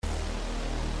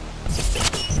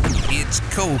It's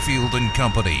Cofield and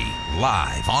Company,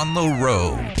 live on the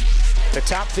road. The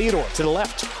top, Theodore to the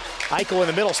left. Eichel in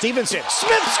the middle, Stevenson.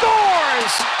 Smith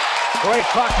scores! Great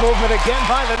puck movement again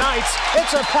by the Knights.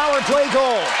 It's a power play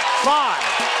goal.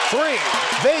 5-3,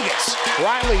 Vegas.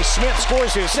 Riley Smith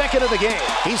scores his second of the game.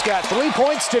 He's got 3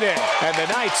 points today, and the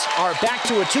Knights are back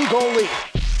to a 2-goal lead.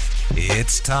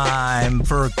 It's time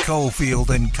for Cofield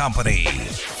and Company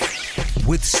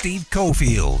with Steve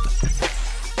Cofield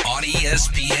on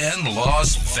ESPN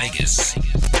Las Vegas.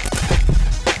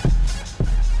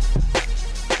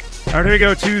 All right, here we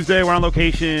go. Tuesday, we're on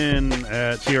location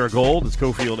at Sierra Gold. It's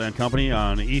Cofield and Company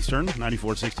on Eastern,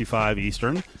 9465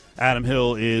 Eastern. Adam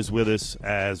Hill is with us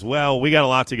as well. We got a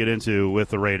lot to get into with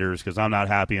the Raiders because I'm not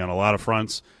happy on a lot of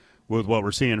fronts with what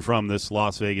we're seeing from this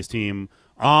Las Vegas team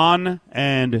on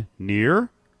and near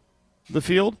the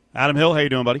field. Adam Hill, how you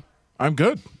doing, buddy? I'm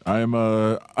good.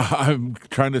 I'm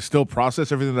trying to still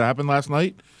process everything that happened last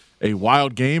night. A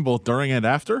wild game both during and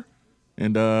after.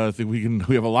 And I think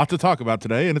we have a lot to talk about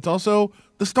today, and it's also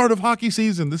the start of hockey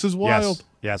season. This is wild.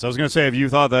 Yes. I was going to say, if you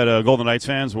thought that Golden Knights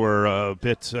fans were a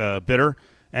bit bitter,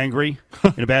 angry,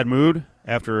 in a bad mood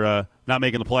after not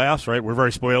making the playoffs, right? We're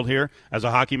very spoiled here as a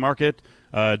hockey market.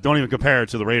 Don't even compare it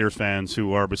to the Raiders fans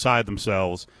who are beside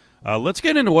themselves. Let's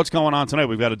get into what's going on tonight.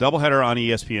 We've got a doubleheader on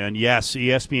ESPN. Yes,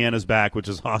 ESPN is back, which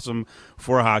is awesome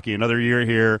for hockey. Another year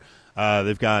here.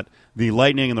 They've got the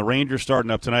Lightning and the Rangers starting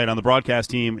up tonight on the broadcast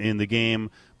team in the game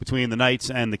between the Knights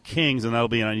and the Kings, and that'll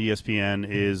be on ESPN,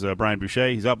 is Brian Boucher.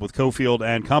 He's up with Cofield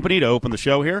and Company to open the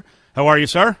show here. How are you,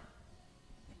 sir?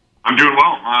 I'm doing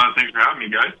well. Thanks for having me,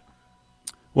 guys.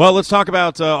 Well, let's talk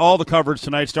about all the coverage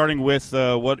tonight, starting with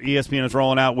what ESPN is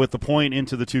rolling out with the point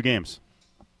into the two games.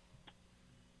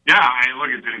 Yeah, look,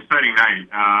 it's an exciting night.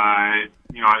 As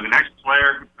an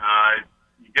ex-player,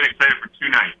 you get excited for two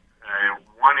nights.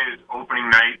 One is opening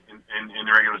night in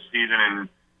the regular season,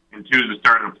 and two is the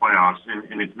start of the playoffs.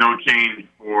 And it's no change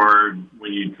for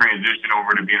when you transition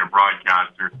over to being a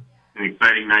broadcaster. It's an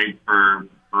exciting night for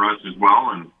us as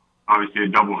well, and obviously a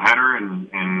doubleheader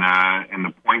and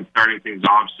the point starting things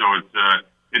off. So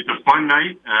it's a fun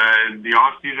night. The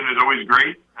off season is always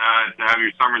great to have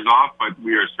your summers off, but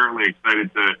we are certainly excited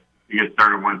to get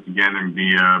started once again and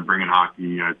be bringing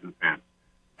hockey to the fans.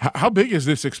 How big is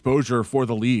this exposure for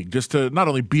the league, just to not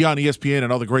only be on ESPN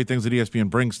and all the great things that ESPN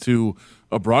brings to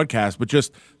a broadcast, but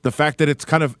just the fact that it's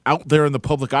kind of out there in the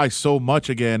public eye so much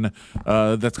again,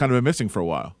 that's kind of been missing for a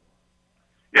while?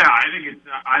 Yeah, I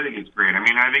think it's great. I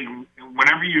mean, I think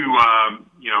whenever you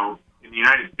in the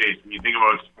United States, when you think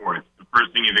about sports, the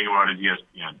first thing you think about is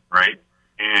ESPN, right?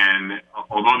 And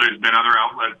although there's been other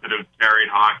outlets that have carried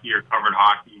hockey or covered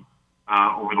hockey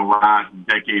over the last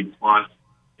decade plus,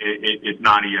 it's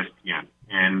not ESPN.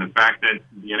 And the fact that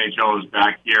the NHL is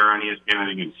back here on ESPN, I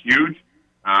think it's huge.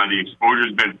 The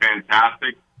exposure's been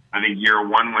fantastic. I think year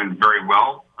one went very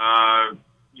well,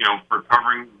 for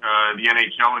covering the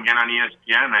NHL again on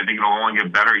ESPN. And I think it'll only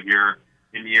get better here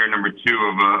in year number two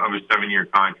of a 7-year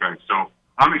contract. So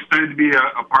I'm excited to be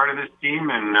a part of this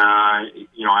team. And,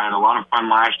 I had a lot of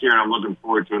fun last year, and I'm looking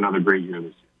forward to another great year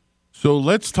this year. So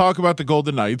let's talk about the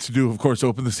Golden Knights, who do, of course,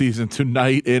 open the season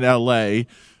tonight in L.A.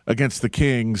 against the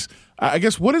Kings. I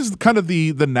guess what is kind of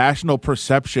the national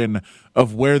perception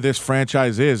of where this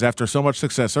franchise is after so much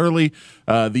success early,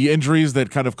 the injuries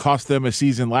that kind of cost them a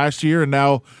season last year, and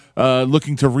now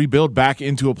looking to rebuild back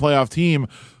into a playoff team?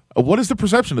 What is the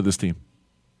perception of this team?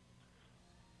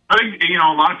 I think,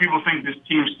 a lot of people think this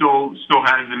team still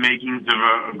has the makings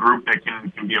of a group that can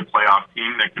be a playoff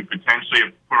team, that could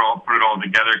potentially put it all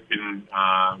together, can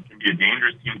be a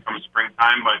dangerous team come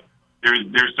springtime. But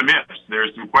there's some ifs,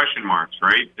 there's some question marks,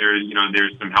 right? There's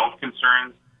some health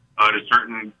concerns to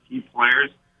certain key players.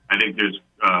 I think there's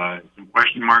some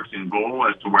question marks in goal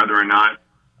as to whether or not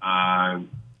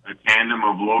a tandem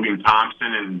of Logan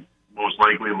Thompson and most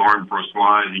likely Laurent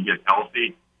Brossoit, as he gets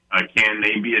healthy, can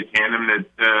they be a tandem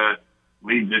that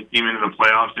leads this team into the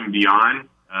playoffs and beyond?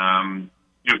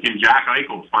 Can Jack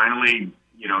Eichel finally,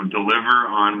 deliver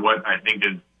on what I think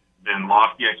has been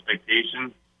lofty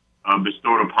expectations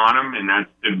bestowed upon him, and that's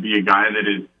to be a guy that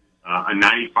is a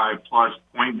 95-plus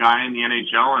point guy in the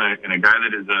NHL and a guy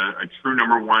that is a true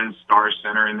number one star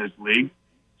center in this league.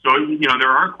 So, there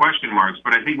are question marks,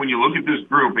 but I think when you look at this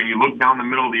group and you look down the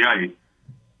middle of the ice,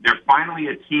 they're finally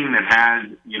a team that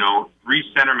has, three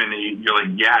centermen that you're like,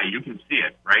 yeah, you can see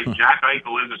it, right? Jack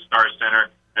Eichel is a star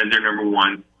center as their number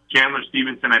one. Chandler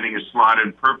Stevenson, I think, is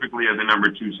slotted perfectly as a number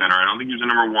two center. I don't think he's a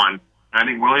number one. I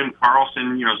think William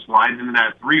Karlsson, slides into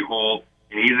that three hole,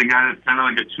 and he's a guy that's kind of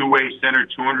like a two-way center,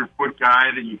 200-foot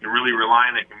guy that you can really rely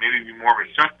on, that can maybe be more of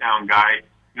a shutdown guy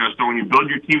So when you build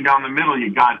your team down the middle,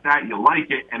 you got that, you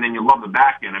like it, and then you love the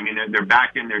back end. I mean, their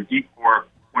back end, their deep core,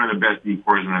 one of the best deep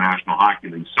cores in the National Hockey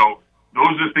League. So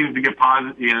those are things to get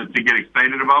positive, to get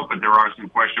excited about, but there are some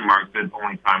question marks that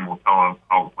only time will tell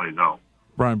how it plays out.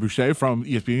 Brian Boucher from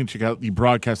ESPN. Check out the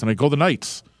broadcast tonight. Golden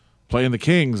Knights playing the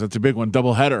Kings. That's a big one.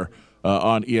 Doubleheader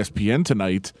on ESPN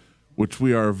tonight, which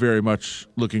we are very much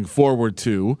looking forward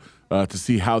to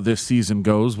see how this season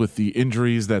goes with the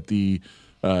injuries that the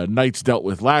Knights dealt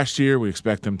with last year. We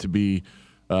expect them to be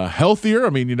healthier. I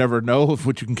mean, you never know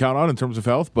what you can count on in terms of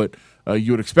health, but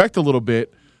you would expect a little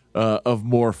bit of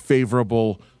more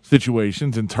favorable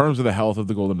situations in terms of the health of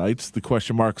the Golden Knights. The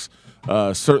question marks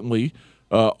certainly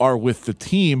are with the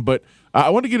team, but I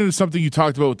want to get into something you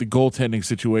talked about with the goaltending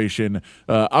situation.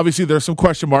 Obviously, there are some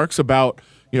question marks about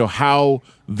how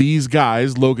these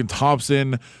guys, Logan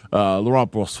Thompson,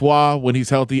 Laurent Brossoit, when he's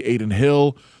healthy, Adin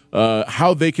Hill,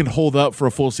 how they can hold up for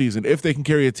a full season, if they can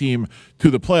carry a team to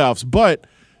the playoffs. But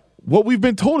what we've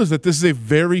been told is that this is a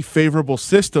very favorable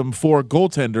system for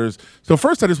goaltenders. So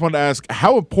first, I just wanted to ask,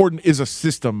 how important is a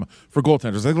system for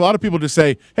goaltenders? Like, a lot of people just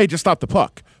say, hey, just stop the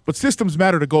puck. But systems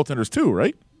matter to goaltenders too,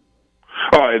 right?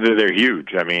 Oh, they're huge.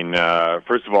 I mean,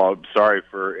 first of all, sorry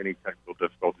for any technical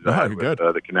difficulties I had with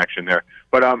the connection there.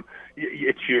 But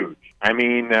it's huge. I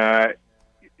mean,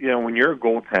 when you're a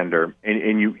goaltender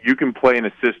and you can play in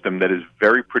a system that is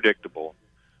very predictable,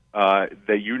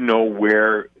 that you know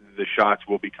where the shots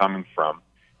will be coming from,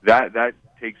 that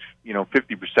takes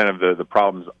 50% of the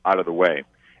problems out of the way.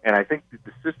 And I think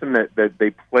the system that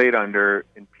they played under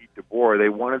in Pete DeBoer, they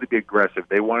wanted to be aggressive.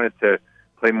 They wanted to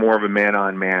play more of a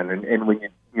man-on-man. And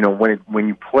when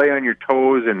you play on your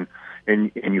toes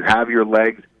and you have your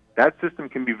legs, that system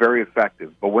can be very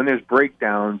effective. But when there's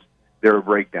breakdowns, there are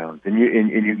breakdowns, and you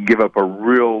can give up a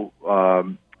real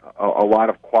a lot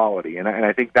of quality. And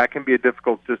I think that can be a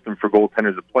difficult system for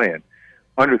goaltenders to play in.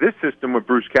 Under this system with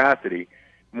Bruce Cassidy,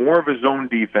 more of a zone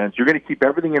defense. You're going to keep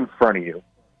everything in front of you.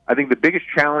 I think the biggest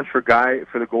challenge for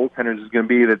the goaltenders is going to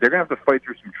be that they're going to have to fight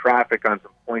through some traffic on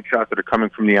some point shots that are coming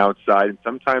from the outside. And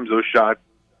sometimes those shots,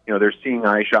 they're seeing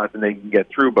eye shots and they can get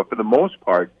through. But for the most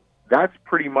part, that's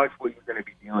pretty much what you're going to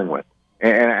be dealing with.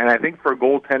 And I think for a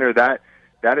goaltender,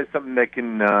 that is something that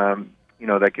can,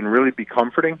 that can really be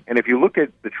comforting. And if you look at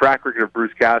the track record of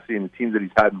Bruce Cassidy and the teams that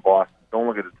he's had in Boston, don't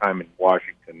look at the time in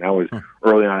Washington. That was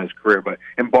early on in his career. But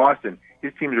in Boston,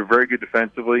 his teams are very good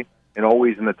defensively and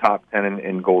always in the top 10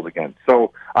 in goals against.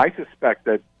 So I suspect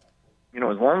that,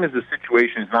 as long as the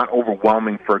situation is not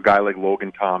overwhelming for a guy like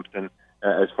Logan Thompson,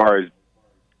 as far as,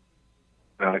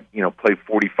 play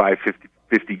 45,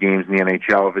 50 games in the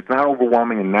NHL, if it's not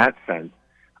overwhelming in that sense,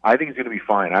 I think it's going to be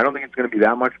fine. I don't think it's going to be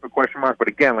that much of a question mark. But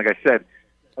again, like I said,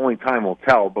 only time will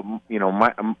tell. But,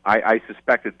 I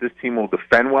suspect that this team will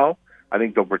defend well. I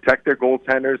think they'll protect their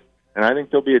goaltenders. And I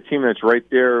think there'll be a team that's right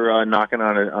there knocking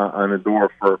on a door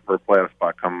for a playoff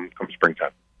spot come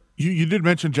springtime. You did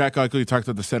mention Jack Eichel. You talked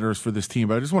about the centers for this team,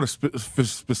 but I just want to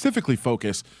specifically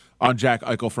focus on Jack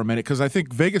Eichel for a minute because I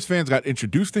think Vegas fans got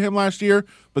introduced to him last year,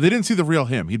 but they didn't see the real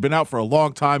him. He'd been out for a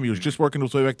long time. He was just working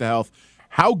his way back to health.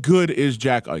 How good is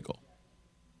Jack Eichel?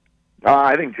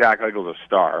 I think Jack Eichel's a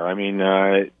star. I mean,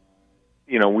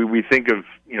 we think of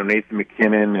Nathan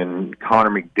McKinnon and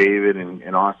Connor McDavid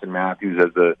and Austin Matthews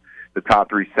as the top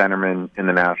three centermen in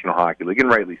the National Hockey League, and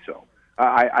rightly so.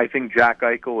 I think Jack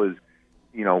Eichel is,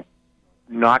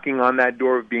 knocking on that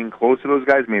door of being close to those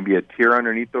guys, maybe a tier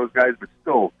underneath those guys, but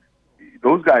still,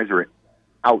 those guys are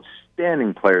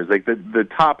outstanding players, like the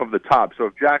top of the top. So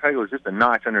if Jack Eichel is just a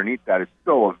notch underneath that, it's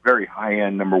still a very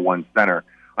high-end number one center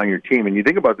on your team. And you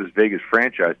think about this Vegas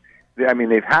franchise,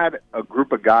 they've had a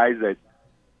group of guys that,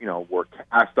 were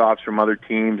cast-offs from other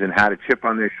teams and had a chip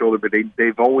on their shoulder, but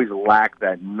they've always lacked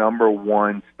that number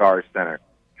one star center.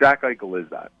 Jack Eichel is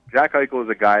that. Jack Eichel is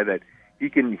a guy that he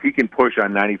can push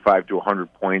on 95 to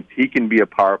 100 points. He can be a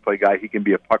power play guy. He can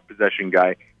be a puck possession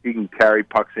guy. He can carry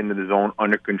pucks into the zone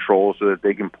under control so that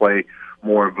they can play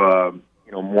more of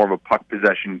a puck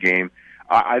possession game.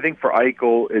 I think for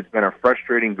Eichel, it's been a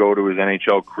frustrating go to his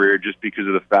NHL career just because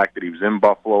of the fact that he was in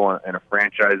Buffalo and a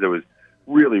franchise that was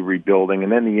really rebuilding,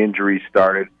 and then the injuries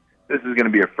started. This is going to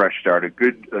be a fresh start, a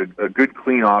good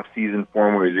clean off season for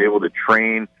him where he's able to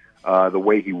train the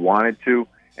way he wanted to.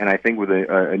 And I think with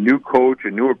a new coach, a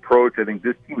new approach, I think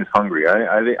this team is hungry.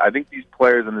 I think these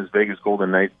players on this Vegas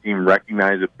Golden Knights team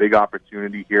recognize a big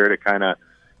opportunity here to kind of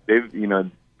they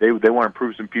want to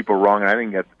prove some people wrong. And I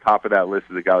think at the top of that list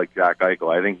is a guy like Jack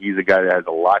Eichel. I think he's a guy that has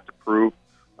a lot to prove,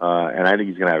 and I think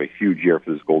he's going to have a huge year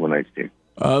for this Golden Knights team.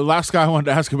 Last guy I wanted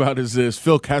to ask about is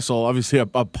Phil Kessel, obviously a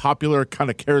popular kind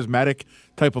of charismatic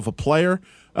type of a player.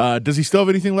 Does he still have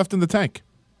anything left in the tank?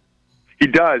 He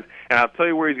does, and I'll tell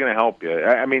you where he's going to help you.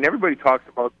 I mean, everybody talks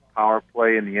about the power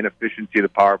play and the inefficiency of the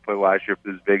power play last year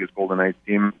for this Vegas Golden Knights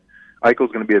team.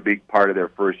 Eichel's going to be a big part of their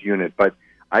first unit, but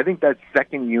I think that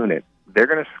second unit, they're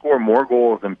going to score more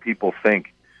goals than people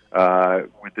think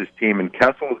with this team, and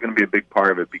Kessel is going to be a big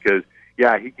part of it because,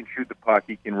 yeah, he can shoot the puck,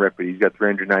 he can rip it, he's got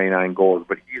 399 goals,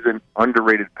 but he's an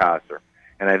underrated passer.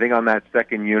 And I think on that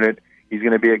second unit, he's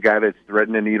going to be a guy that's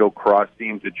threading the needle cross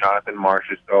seam to Jonathan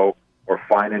Marchessault, or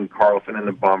finding Carlson in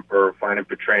the bumper, or finding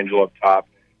Pietrangelo up top,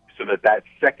 so that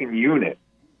second unit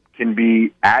can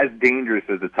be as dangerous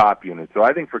as the top unit. So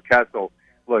I think for Kessel,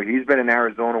 look, he's been in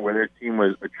Arizona where their team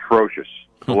was atrocious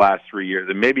the last 3 years,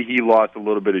 and maybe he lost a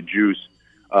little bit of juice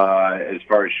as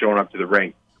far as showing up to the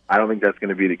rink. I don't think that's going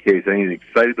to be the case. I think he's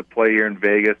excited to play here in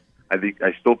Vegas.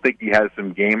 I still think he has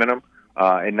some game in him,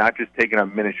 and not just taking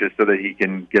up minutes just so that he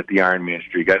can get the Iron Man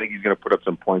streak. I think he's going to put up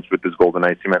some points with this Golden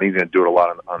Knights team. I think he's going to do it a lot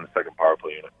on the second power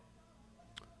play unit.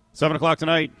 7 o'clock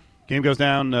tonight. Game goes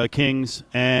down, Kings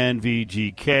and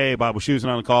VGK. Bob Wischusen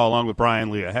on the call, along with Brian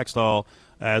Leah Hextall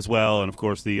as well, and, of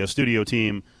course, the studio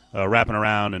team wrapping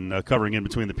around and covering in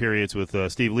between the periods with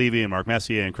Steve Levy and Mark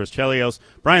Messier and Chris Chelios.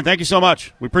 Brian, thank you so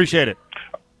much. We appreciate it.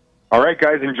 All right,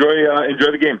 guys, enjoy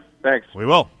the game. Thanks. We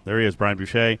will. There he is, Brian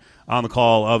Boucher, on the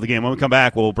call of the game. When we come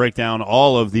back, we'll break down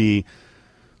all of the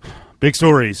big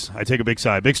stories. I take a big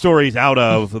side. Big stories out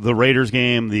of the Raiders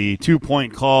game, the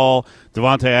 2-point call,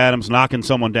 Davante Adams knocking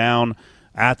someone down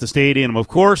at the stadium, and, of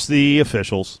course, the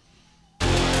officials.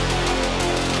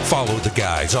 Follow the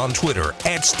guys on Twitter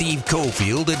at Steve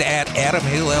Cofield and at Adam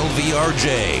Hill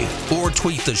LVRJ, or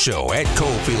tweet the show at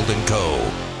Cofield &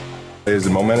 Co. Is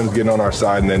the momentum's getting on our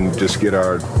side, and then just get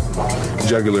our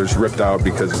jugulars ripped out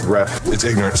because the ref, it's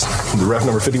ignorance. The ref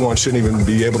number 51 shouldn't even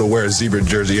be able to wear a zebra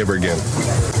jersey ever again.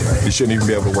 He shouldn't even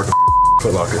be able to work a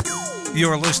Foot Locker.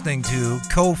 You're listening to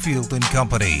Cofield &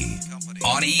 Company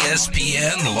on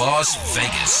ESPN Las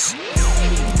Vegas.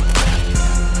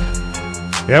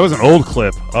 Yeah, it was an old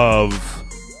clip of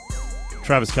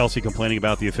Travis Kelce complaining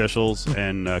about the officials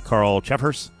and Carl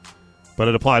Cheffers, but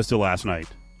it applies to last night.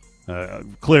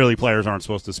 Clearly, players aren't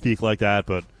supposed to speak like that,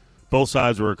 but both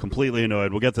sides were completely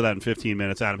annoyed. We'll get to that in 15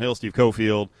 minutes. Adam Hill, Steve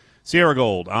Cofield, Sierra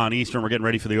Gold on Eastern. We're getting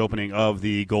ready for the opening of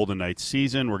the Golden Knights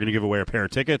season. We're going to give away a pair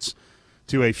of tickets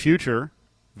to a future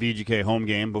VGK home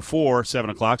game before 7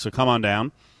 o'clock, so come on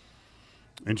down.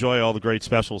 Enjoy all the great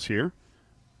specials here.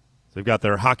 They've got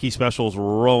their hockey specials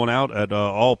rolling out at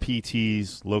all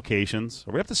PT's locations.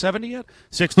 Are we up to 70 yet?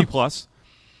 60 plus.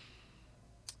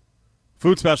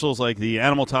 Food specials like the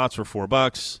Animal Tots for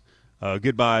 $4.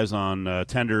 Good buys on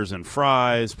tenders and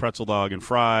fries, pretzel dog and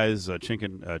fries,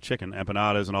 chicken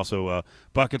empanadas, and also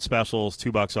bucket specials,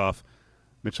 $2 off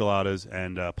micheladas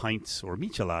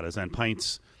and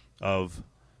pints of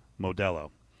Modelo.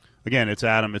 Again, it's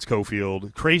Adam, it's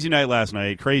Cofield. Crazy night last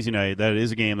night. Crazy night. That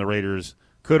is a game the Raiders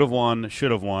could have won, should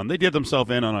have won. They did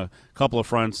themselves in on a couple of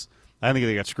fronts. I think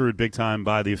they got screwed big time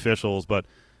by the officials. But,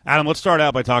 Adam, let's start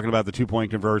out by talking about the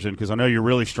 2-point conversion because I know you're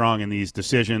really strong in these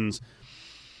decisions.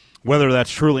 Whether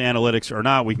that's truly analytics or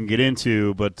not, we can get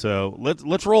into. But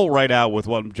let's roll right out with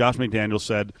what Josh McDaniels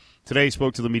said. Today he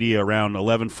spoke to the media around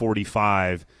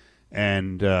 11:45,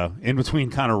 and in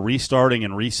between kind of restarting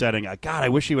and resetting, God, I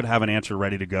wish he would have an answer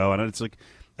ready to go. And it's like,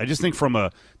 I just think from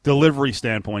a delivery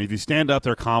standpoint, if you stand out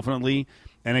there confidently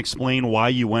and explain why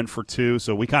you went for 2.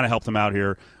 So we kind of helped him out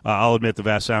here. I'll admit the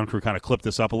Vast Sound crew kind of clipped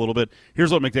this up a little bit.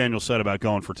 Here's what McDaniel said about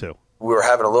going for 2. We were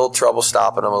having a little trouble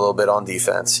stopping them a little bit on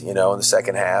defense. In the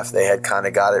second half, they had kind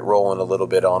of got it rolling a little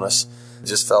bit on us.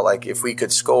 Just felt like if we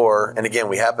could score, and again,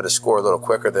 we happened to score a little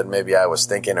quicker than maybe I was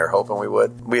thinking or hoping we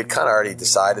would. We had kind of already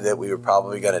decided that we were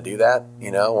probably going to do that,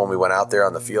 when we went out there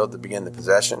on the field to begin the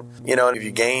possession. If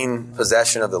you gain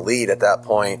possession of the lead at that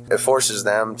point, it forces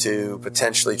them to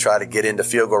potentially try to get into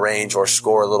field goal range or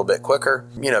score a little bit quicker,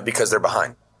 because they're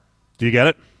behind. Do you get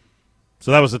it?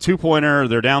 So that was a 2-pointer.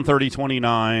 They're down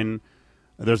 30-29.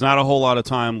 There's not a whole lot of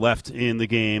time left in the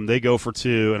game. They go for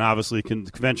 2, and obviously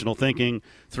conventional thinking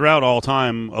throughout all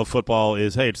time of football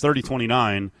is, hey, it's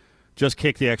 30-29, just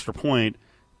kick the extra point,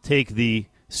 take the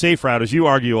safe route. As you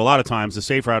argue a lot of times, the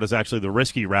safe route is actually the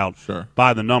risky route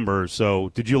by the numbers.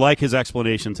 So did you like his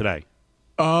explanation today?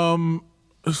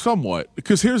 Somewhat,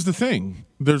 because here's the thing.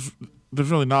 There's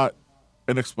really not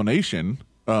an explanation.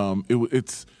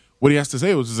 It's what he has to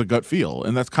say was just a gut feel,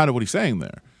 and that's kind of what he's saying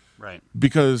there. Right.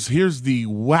 Because here's the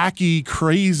wacky,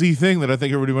 crazy thing that I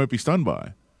think everybody might be stunned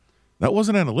by. That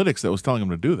wasn't analytics that was telling him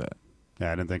to do that.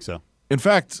 Yeah, I didn't think so. In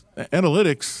fact,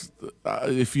 analytics,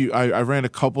 I ran a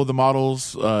couple of the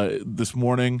models this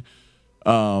morning.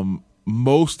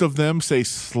 Most of them say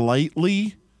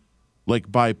slightly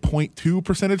like by 0.2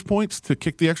 percentage points to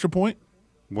kick the extra point?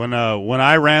 When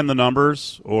I ran the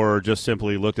numbers or just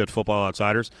simply looked at Football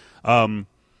Outsiders,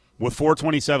 with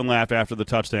 4:27 left after the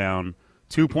touchdown,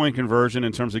 2-point conversion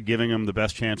in terms of giving them the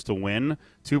best chance to win.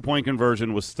 2-point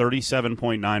conversion was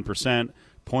 37.9%.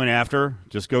 Point after,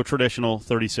 just go traditional,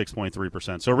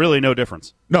 36.3%. So really no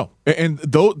difference. No, and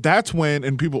that's when,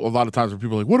 and people, a lot of times when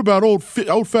people are like, what about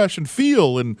old-fashioned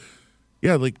feel? And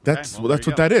yeah, like that's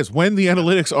what that is. When the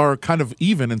analytics are kind of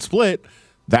even and split,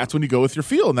 that's when you go with your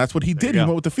feel, and that's what he did. He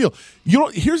went with the feel. You know,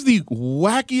 here's the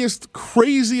wackiest,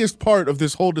 craziest part of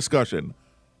this whole discussion.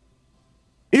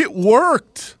 It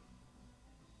worked.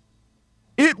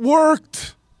 It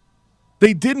worked.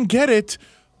 They didn't get it,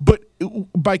 but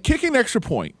by kicking an extra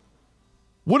point,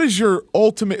 what is your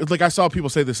ultimate? Like I saw people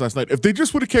say this last night. If they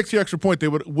just would have kicked the extra point, they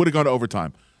would have gone to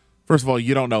overtime. First of all,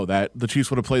 you don't know that. The Chiefs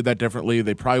would have played that differently.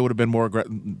 They probably would have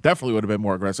been definitely would have been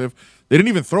more aggressive. They didn't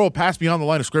even throw a pass beyond the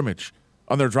line of scrimmage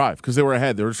on their drive because they were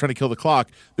ahead. They were just trying to kill the clock.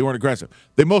 They weren't aggressive.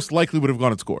 They most likely would have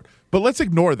gone and scored. But let's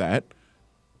ignore that.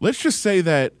 Let's just say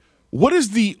that what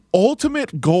is the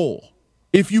ultimate goal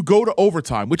if you go to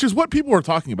overtime, which is what people are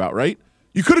talking about, right?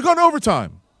 You could have gone to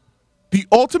overtime. The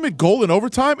ultimate goal in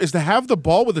overtime is to have the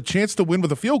ball with a chance to win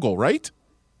with a field goal, right?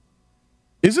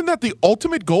 Isn't that the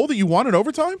ultimate goal that you want in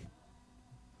overtime?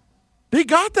 They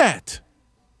got that.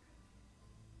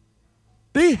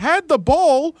 They had the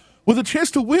ball with a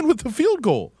chance to win with the field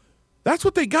goal. That's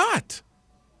what they got.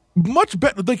 Much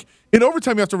better. Like in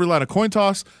overtime, you have to rely on a coin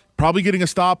toss, probably getting a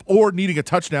stop, or needing a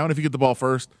touchdown if you get the ball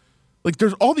first. Like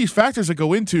there's all these factors that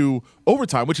go into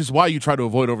overtime, which is why you try to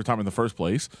avoid overtime in the first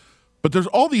place. But there's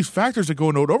all these factors that go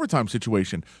into an overtime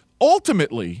situation.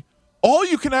 Ultimately, all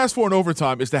you can ask for in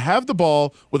overtime is to have the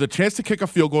ball with a chance to kick a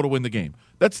field goal to win the game.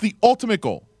 That's the ultimate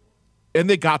goal. And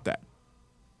they got that.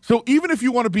 So even if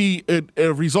you want to be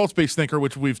a results-based thinker,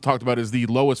 which we've talked about is the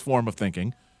lowest form of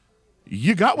thinking,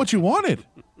 you got what you wanted.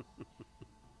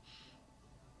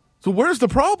 So where's the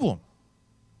problem?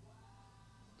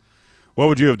 What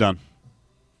would you have done?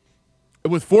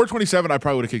 With 4:27, I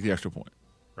probably would have kicked the extra point.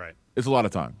 Right. It's a lot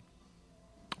of time.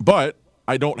 But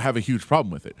I don't have a huge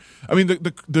problem with it. I mean,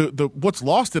 the what's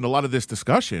lost in a lot of this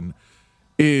discussion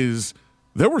is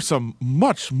there were some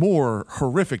much more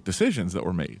horrific decisions that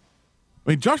were made.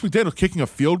 I mean, Josh McDaniels kicking a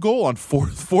field goal on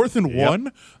fourth and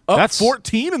one, up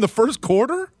 14 in the first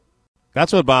quarter.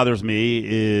 That's what bothers me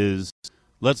is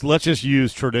let's just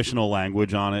use traditional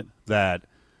language on it, that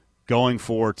going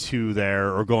for two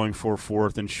there or going for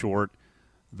fourth and short,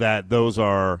 that those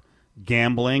are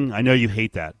gambling. I know you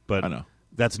hate that, but I know.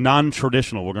 That's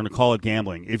non-traditional. We're going to call it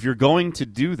gambling. If you're going to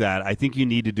do that, I think you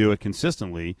need to do it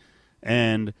consistently.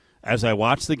 And as I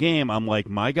watched the game, I'm like,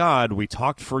 my God, we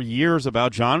talked for years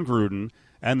about John Gruden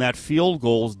and that field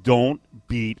goals don't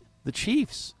beat the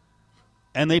Chiefs.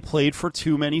 And they played for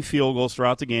too many field goals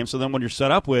throughout the game. So then what you're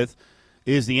set up with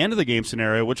is the end of the game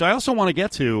scenario, which I also want to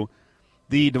get to,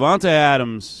 the Davante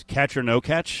Adams catch or no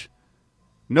catch.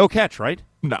 No catch, right?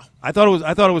 No. I thought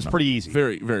it was pretty easy.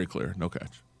 Very, very clear. No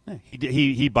catch.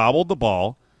 He bobbled the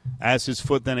ball as his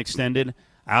foot then extended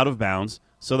out of bounds,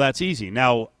 so that's easy.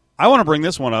 Now, I want to bring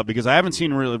this one up because I haven't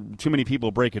seen really too many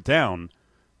people break it down,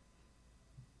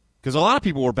 because a lot of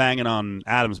people were banging on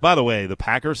Adams. By the way, the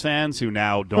Packers fans who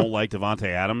now don't like Davante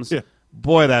Adams,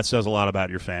 boy, that says a lot about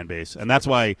your fan base. And that's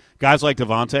why guys like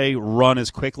Davante run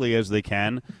as quickly as they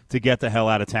can to get the hell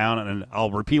out of town. And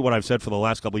I'll repeat what I've said for the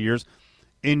last couple of years.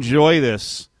 Enjoy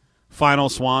this final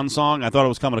swan song. I thought it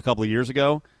was coming a couple of years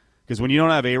ago. Because when you don't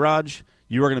have A-Raj,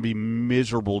 you are going to be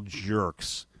miserable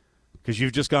jerks. Because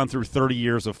you've just gone through 30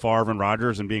 years of Favre and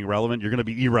Rodgers and being relevant. You're going to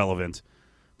be irrelevant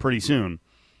pretty soon.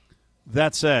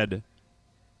 That said,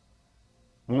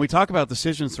 when we talk about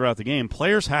decisions throughout the game,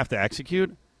 players have to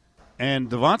execute. And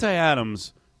Davante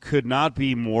Adams could not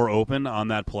be more open on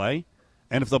that play.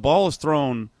 And if the ball is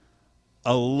thrown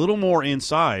a little more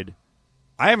inside,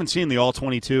 I haven't seen the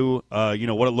all-22,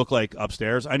 what it looked like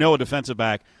upstairs. I know a defensive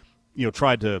back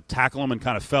tried to tackle him and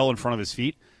kind of fell in front of his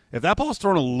feet. If that ball's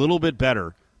thrown a little bit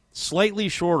better, slightly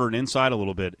shorter and inside a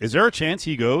little bit, is there a chance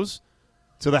he goes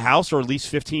to the house or at least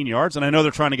 15 yards? And I know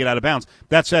they're trying to get out of bounds.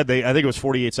 That said, I think it was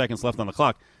 48 seconds left on the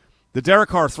clock. The Derek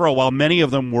Carr throw, while many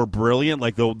of them were brilliant,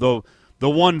 like the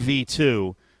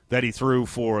 1v2 that he threw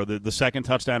for the second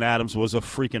touchdown, Adams, was a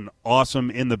freaking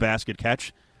awesome in-the-basket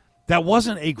catch. That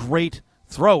wasn't a great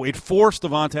throw. It forced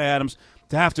Davante Adams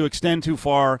to have to extend too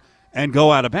far and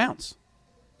go out of bounds.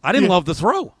 I didn't love the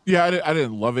throw. Yeah, I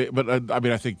didn't love it, but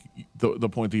I think the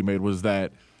point that you made was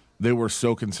that they were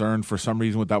so concerned for some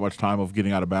reason with that much time of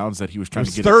getting out of bounds that he was trying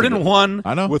to get third and one.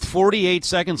 I know. With 48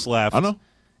 seconds left. I know.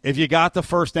 If you got the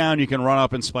first down, you can run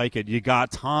up and spike it. You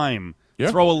got time. Yeah.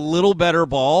 Throw a little better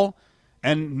ball,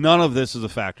 and none of this is a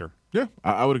factor. Yeah,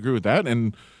 I would agree with that.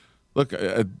 And look,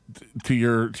 to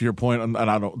your point, and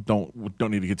I don't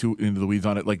need to get too into the weeds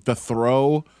on it. Like the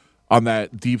throw on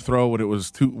that deep throw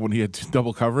when he had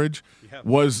double coverage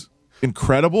was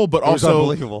incredible, but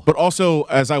unbelievable. But also,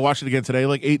 as I watched it again today,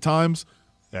 like 8 times,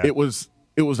 it was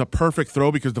a perfect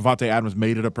throw because Davante Adams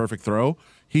made it a perfect throw.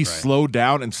 He slowed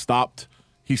down and stopped.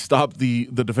 He stopped the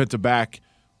defensive back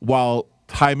while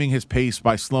timing his pace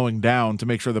by slowing down to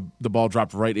make sure the ball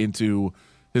dropped right into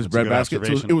his breadbasket.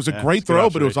 So it was a great throw,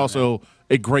 but it was also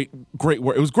a great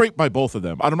work. It was great by both of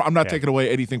them. I'm not taking away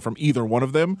anything from either one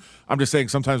of them. I'm just saying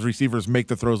sometimes receivers make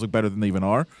the throws look better than they even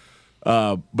are.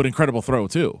 But incredible throw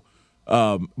too.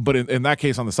 But in that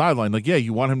case on the sideline, like,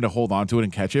 you want him to hold on to it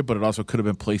and catch it, but it also could have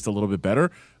been placed a little bit better.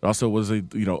 It also was a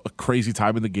crazy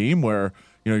time in the game where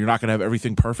you're not going to have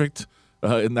everything perfect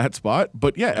in that spot.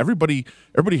 But everybody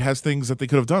has things that they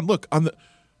could have done. Look, on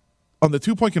the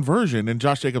 2-point conversion, and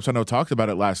Josh Jacobs I know talked about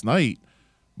it last night,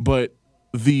 but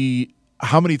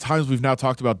how many times we've now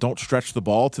talked about don't stretch the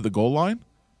ball to the goal line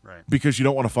because you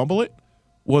don't want to fumble it.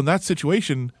 Well, in that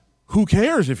situation, who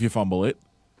cares if you fumble it?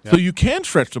 So you can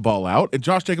stretch the ball out. And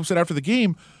Josh Jacobs said after the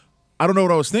game, I don't know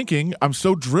what I was thinking. I'm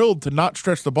so drilled to not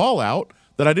stretch the ball out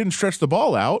that I didn't stretch the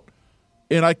ball out,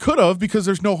 and I could have because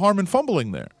there's no harm in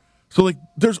fumbling there. So, like,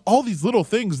 there's all these little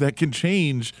things that can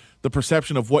change the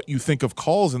perception of what you think of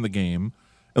calls in the game.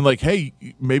 And, like, hey,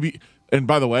 maybe – and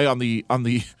by the way, on the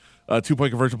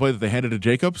 2-point conversion play that they handed to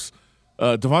Jacobs,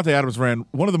 Davante Adams ran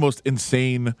one of the most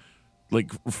insane,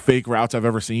 like, fake routes I've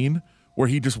ever seen, where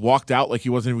he just walked out like he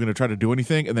wasn't even going to try to do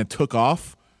anything and then took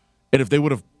off. And if they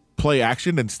would have play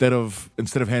action instead of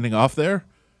handing off there,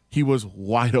 he was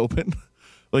wide open.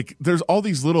 Like, there's all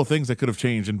these little things that could have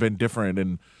changed and been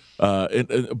different,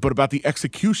 but about the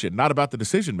execution, not about the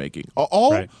decision making.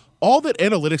 All that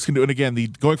analytics can do, and again, the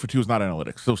going for 2 is not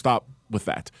analytics, so stop with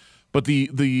that. But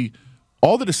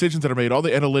all the decisions that are made, all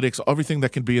the analytics, everything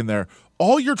that can be in there,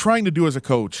 all you're trying to do as a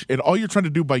coach and all you're trying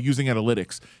to do by using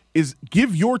analytics is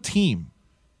give your team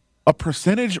a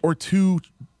percentage or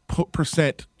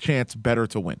 2% chance better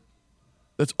to win.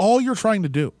 That's all you're trying to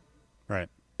do. Right.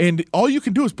 And all you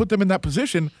can do is put them in that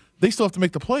position. They still have to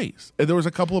make the plays. And there was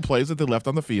a couple of plays that they left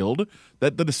on the field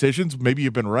that the decisions, maybe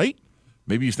you've been right,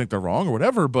 maybe you think they're wrong or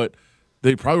whatever, but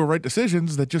they probably were right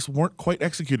decisions that just weren't quite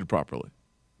executed properly.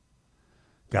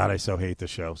 God, I so hate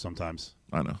this show sometimes.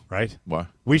 I know. Right? Why?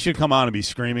 We should come on and be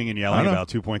screaming and yelling about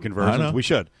 2-point conversions. We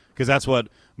should, because that's what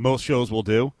most shows will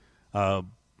do.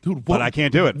 Dude, but I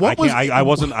can't do it. I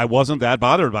wasn't that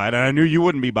bothered by it, and I knew you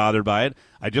wouldn't be bothered by it.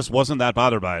 I just wasn't that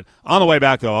bothered by it. On the way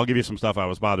back, though, I'll give you some stuff I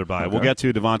was bothered by. Okay. We'll get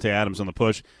to Davante Adams on the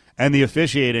push and the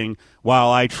officiating.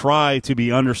 While I try to be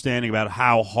understanding about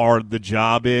how hard the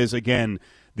job is, again,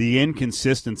 the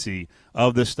inconsistency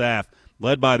of the staff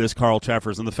led by this Carl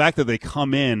Cheffers, and the fact that they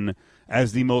come in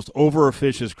as the most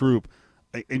over-officious group.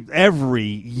 Every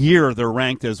year they're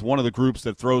ranked as one of the groups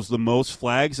that throws the most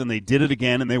flags, and they did it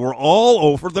again, and they were all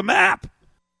over the map.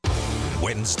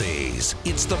 Wednesdays,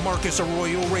 it's the Marcus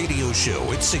Arroyo Radio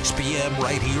Show at 6 p.m.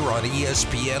 right here on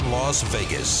ESPN Las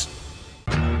Vegas.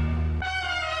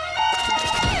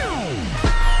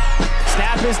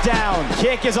 Snap is down.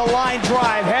 Kick is a line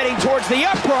drive heading towards the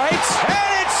uprights,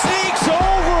 and it sneaks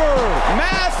over.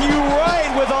 Matthew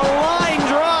Wright with a line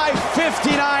drive,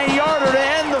 59-yarder to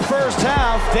end the first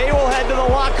half. They will head to the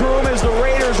locker room as the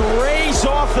Raiders race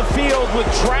off the field with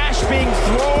trash being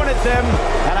thrown at them.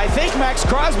 And I think Max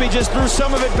Crosby just threw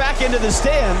some of it back into the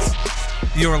stands.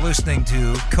 You're listening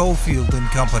to Cofield and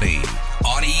Company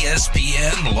on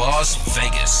ESPN Las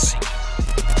Vegas.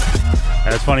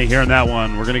 It's funny hearing that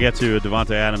one. We're going to get to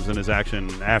Davante Adams and his action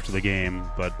after the game,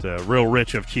 but real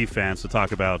rich of Chief fans to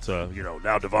talk about,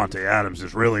 now Davante Adams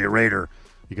is really a Raider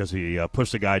because he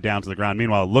pushed the guy down to the ground.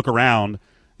 Meanwhile, look around,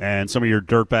 and some of your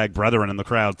dirtbag brethren in the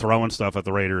crowd throwing stuff at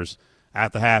the Raiders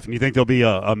at the half. And you think there'll be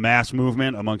a mass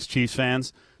movement amongst Chiefs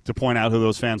fans to point out who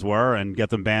those fans were and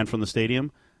get them banned from the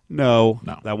stadium? No,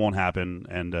 that won't happen.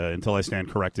 And until I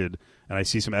stand corrected and I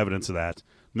see some evidence of that,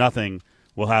 nothing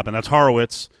will happen. That's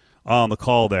Horowitz on the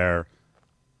call there.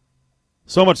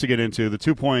 So much to get into. The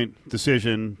 2-point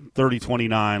decision,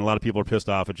 30-29. A lot of people are pissed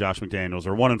off at Josh McDaniels.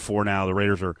 They're 1-4 now. The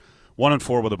Raiders are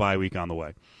 1-4 with a bye week on the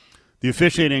way. The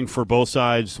officiating for both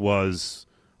sides was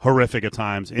horrific at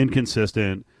times,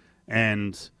 inconsistent,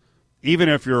 and even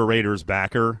if you're a Raiders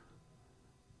backer,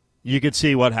 you could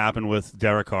see what happened with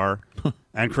Derek Carr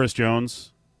and Chris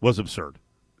Jones was absurd.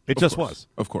 It just was.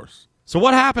 Of course. So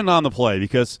what happened on the play?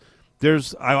 Because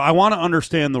I want to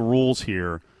understand the rules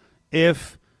here.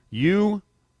 If you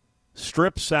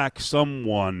strip sack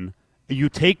someone, you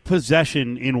take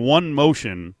possession in one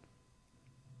motion,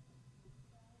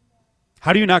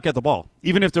 how do you not get the ball?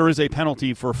 Even if there is a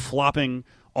penalty for flopping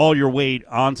all your weight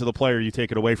onto the player you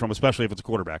take it away from, especially if it's a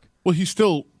quarterback. Well, he's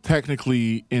still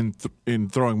technically in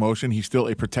throwing motion. He's still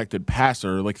a protected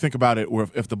passer. Like, think about it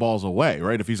if the ball's away,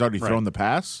 right? If he's already thrown the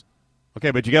pass.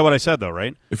 Okay, but you get what I said, though,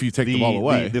 right? If you take the ball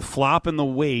away. The flop and the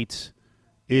weight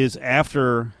is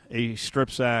after a strip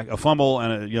sack, a fumble,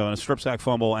 and a strip sack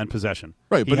fumble and possession.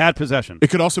 Right, he had possession. It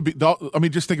could also be. I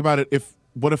mean, just think about it.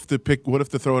 What if the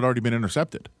throw had already been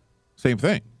intercepted? Same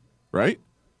thing, right?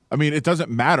 I mean, it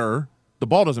doesn't matter. The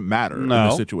ball doesn't matter in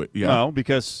this situation. Yeah. No,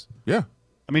 because I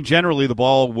mean, generally the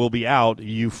ball will be out.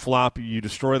 You flop, you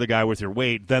destroy the guy with your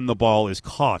weight, then the ball is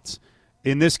caught.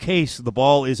 In this case, the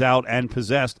ball is out and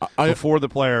possessed before the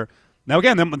player. Now,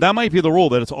 again, that might be the rule,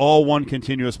 that it's all one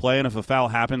continuous play, and if a foul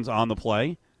happens on the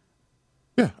play,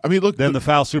 I mean, look, then the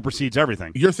foul supersedes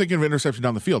everything. You're thinking of interception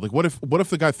down the field. Like, what if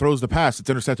the guy throws the pass, it's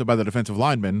intercepted by the defensive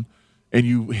lineman, and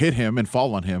you hit him and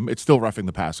fall on him? It's still roughing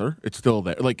the passer. It's still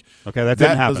there. Like, okay, that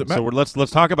didn't happen. So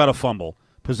let's talk about a fumble,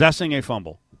 possessing a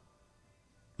fumble.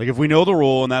 Like, if we know the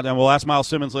rule, and we'll ask Miles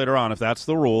Simmons later on if that's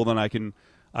the rule, then I can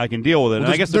deal with it. Well,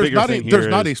 and I guess the bigger thing here there's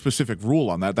not a specific rule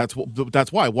on that.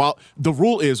 That's why. While the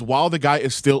rule is, while the guy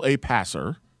is still a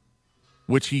passer,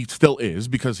 which he still is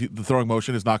because the throwing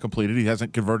motion is not completed, he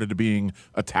hasn't converted to being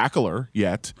a tackler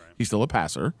yet. Right. He's still a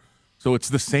passer, so it's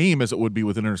the same as it would be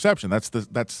with an interception.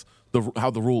 That's how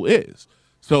the rule is.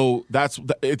 So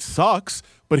it sucks.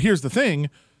 But here's the thing: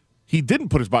 he didn't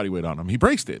put his body weight on him. He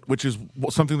braced it, which is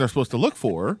something they're supposed to look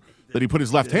for. That he put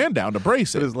his left hand down to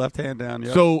brace it. Put his left hand down,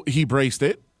 yeah. So he braced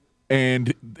it,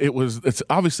 and it's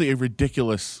obviously a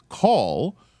ridiculous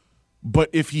call, but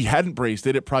if he hadn't braced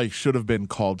it, it probably should have been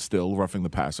called still roughing the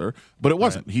passer, but it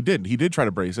wasn't. Right. He did. He did try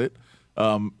to brace it.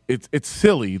 It's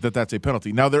silly that that's a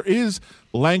penalty. Now, there is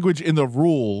language in the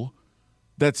rule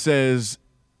that says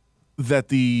that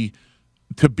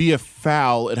to be a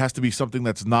foul, it has to be something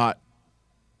that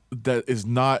is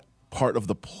not part of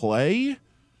the play.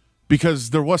 Because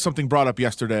there was something brought up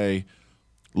yesterday.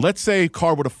 Let's say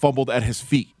Carr would have fumbled at his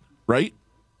feet, right?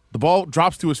 The ball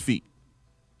drops to his feet.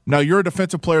 Now, you're a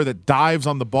defensive player that dives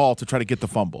on the ball to try to get the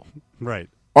fumble. Right.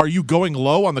 Are you going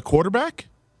low on the quarterback?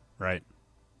 Right.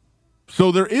 So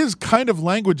there is kind of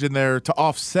language in there to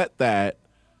offset that,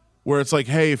 where it's like,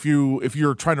 hey, if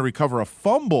you're trying to recover a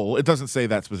fumble, it doesn't say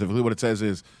that specifically. What it says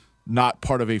is not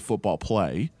part of a football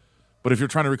play. But if you're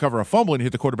trying to recover a fumble and you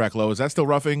hit the quarterback low, is that still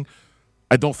roughing?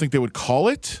 I don't think they would call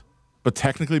it, but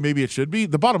technically maybe it should be.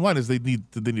 The bottom line is they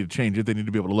need to change it. They need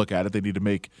to be able to look at it. They need to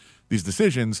make these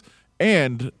decisions.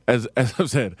 And as I've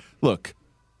said, look,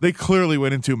 they clearly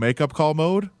went into makeup call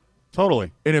mode.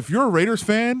 Totally. And if you're a Raiders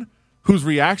fan whose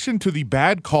reaction to the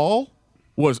bad call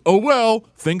was, oh, well,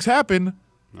 things happen,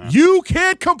 you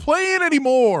can't complain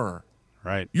anymore.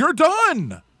 Right. You're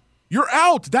done. You're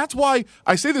out. That's why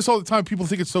I say this all the time. People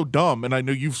think it's so dumb, and I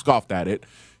know you've scoffed at it.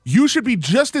 You should be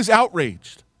just as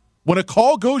outraged. When a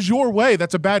call goes your way,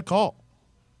 that's a bad call.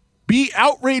 Be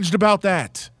outraged about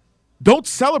that. Don't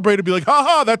celebrate and be like,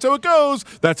 ha, that's how it goes.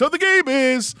 That's how the game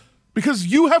is. Because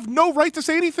you have no right to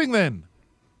say anything then.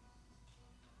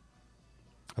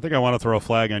 I think I want to throw a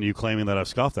flag on you claiming that I've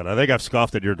scoffed at it. I think I've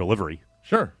scoffed at your delivery.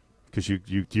 Sure. Because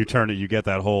you turn it, you get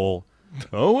that whole,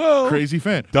 oh, well. Crazy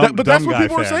fan. But that's what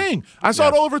people were saying. I saw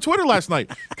it all over Twitter last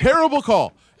night. Terrible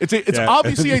call. It's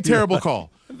obviously a terrible call.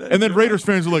 And then Raiders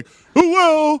fans are like, oh,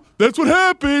 well, that's what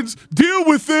happens. Deal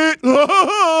with it.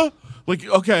 Like,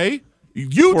 okay, you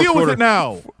deal with it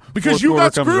now because you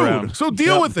got screwed. So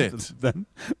deal with it.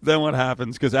 Then what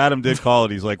happens? Because Adam did call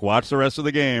it. He's like, watch the rest of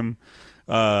the game.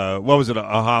 What was it, a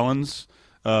Hollins?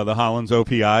 The Hollins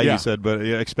OPI, yeah. He said, but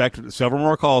expect several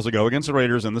more calls to go against the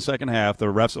Raiders in the second half. The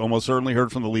refs almost certainly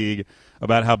heard from the league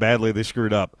about how badly they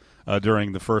screwed up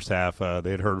during the first half.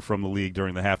 They had heard from the league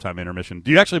during the halftime intermission.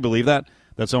 Do you actually believe that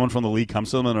someone from the league comes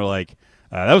to them and are like,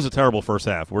 that was a terrible first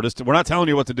half. We're not telling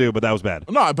you what to do, but that was bad.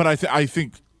 No, but I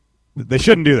think they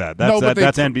shouldn't do that.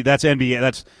 That's NBA.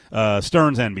 That's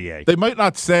Stern's NBA. They might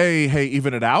not say, hey,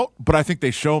 even it out, but I think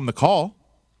they show them the call.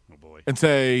 Oh boy. And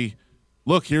say,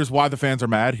 look, here's why the fans are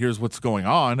mad. Here's what's going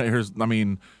on.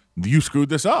 You screwed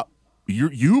this up.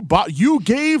 You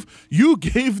gave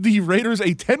the Raiders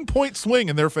a 10-point swing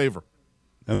in their favor.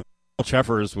 And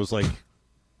Cheffers was like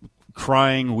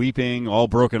crying, weeping, all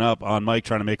broken up on Mike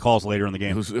trying to make calls later in the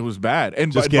game. It was bad.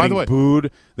 And just by the way,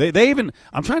 booed. They even.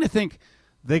 I'm trying to think.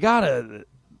 Maybe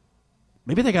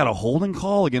they got a holding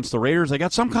call against the Raiders. They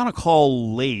got some kind of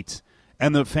call late.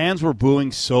 And the fans were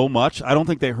booing so much, I don't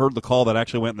think they heard the call that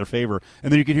actually went in their favor.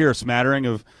 And then you could hear a smattering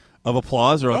of of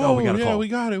applause. They're like, "Oh, we got a call. We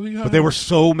got it. But they were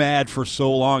so mad for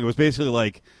so long. It was basically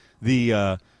like the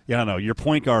I don't know, your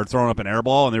point guard throwing up an air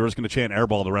ball, and they were just going to chant air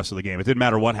ball the rest of the game. It didn't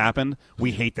matter what happened.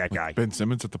 We hate that guy. Ben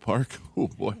Simmons at the park. Oh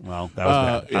boy. Well, that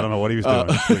was bad. I don't know what he was doing.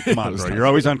 Come on, bro. You're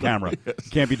always on camera. Yes.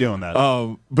 You can't be doing that.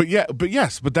 But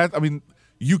that, I mean,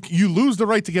 you lose the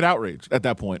right to get outraged at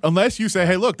that point, unless you say,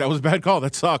 "Hey, look, that was a bad call.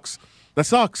 That sucks. That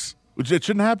sucks." Which it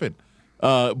shouldn't happen.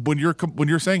 When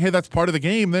you're saying, "Hey, that's part of the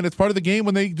game," then it's part of the game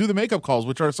when they do the makeup calls,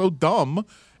 which are so dumb.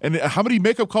 And how many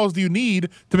makeup calls do you need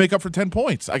to make up for 10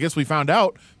 points? I guess we found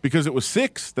out because it was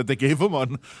 6 that they gave them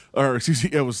on, or excuse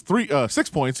me, it was 6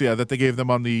 points, that they gave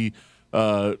them on the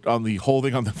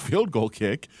holding on the field goal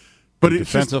kick. But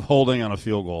it's defensive holding on a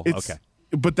field goal. Okay.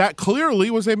 But that clearly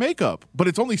was a makeup. But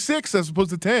it's only 6 as opposed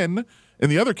to 10 in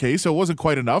the other case, so it wasn't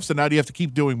quite enough. So now you have to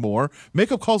keep doing more.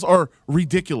 Makeup calls are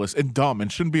ridiculous and dumb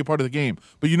and shouldn't be a part of the game.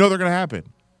 But you know they're going to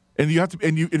happen. And you have to,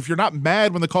 if you're not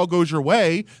mad when the call goes your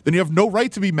way, then you have no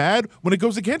right to be mad when it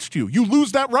goes against you. You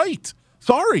lose that right.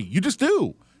 Sorry, you just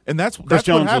do. And that's what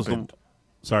happened.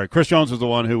 Chris Jones was the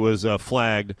one who was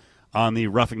flagged on the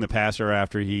roughing the passer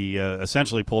after he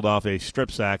essentially pulled off a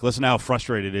strip sack. Listen to how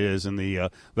frustrated it is in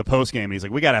the post game. He's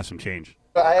like, "We got to have some change."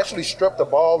 I actually stripped the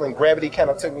ball, and gravity kind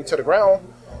of took me to the ground.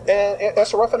 And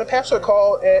it's a roughing the passer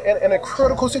call in a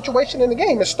critical situation in the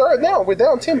game. It's third down. We're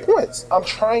down 10 points. I'm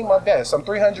trying my best. I'm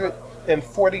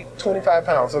 25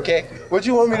 pounds, okay? What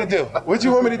you want me to do?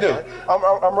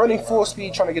 I'm running full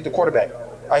speed trying to get the quarterback.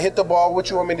 I hit the ball.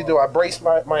 What you want me to do? I brace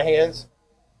my hands.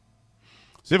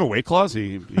 Does he have a weight clause?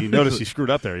 He noticed he screwed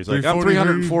up there. He's like, I'm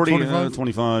 340,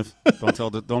 25.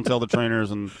 Don't tell the trainers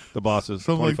and the bosses.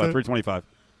 25, 325.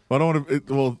 Well, I don't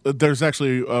want to. There's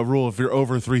actually a rule: if you're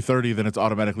over 330, then it's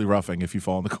automatically roughing if you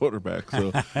fall on the quarterback.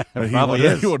 So he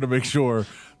wanted to make sure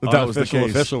that was the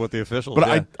case. Official with the officials.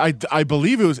 But yeah. I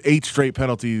believe it was 8 straight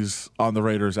penalties on the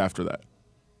Raiders after that.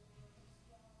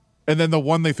 And then the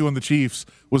one they threw on the Chiefs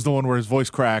was the one where his voice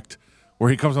cracked, where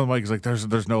he comes on the mic. He's like,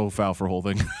 "There's no foul for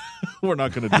holding. We're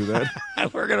not going to do that.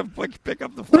 We're going to pick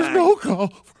up the flag. There's no call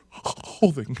for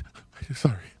holding.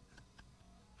 Sorry.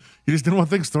 He just didn't want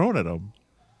things thrown at him."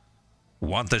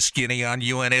 Want the skinny on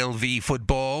UNLV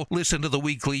football? Listen to the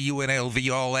weekly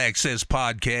UNLV All Access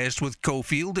podcast with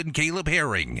Cofield and Caleb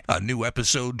Herring. A new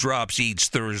episode drops each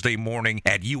Thursday morning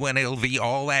at UNLV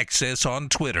All Access on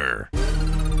Twitter.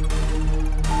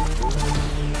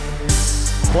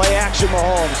 Play action,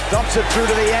 Mahomes dumps it through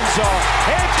to the end zone.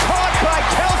 It's caught by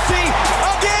Kelsey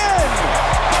again.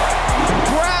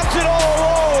 Grabs it all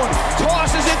alone.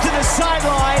 Tosses it to the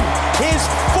sideline. His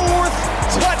 4th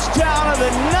touchdown of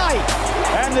the night.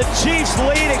 And the Chiefs'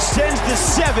 lead extends to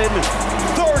 7,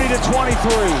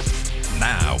 30-23.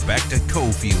 Now back to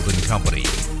Cofield and Company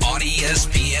on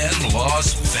ESPN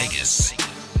Las Vegas.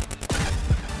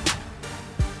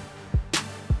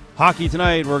 Hockey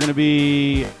tonight. We're going to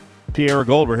be Sierra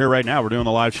Gold. We're here right now. We're doing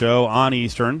the live show on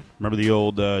Eastern. Remember the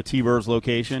old T-Birds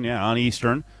location? Yeah, on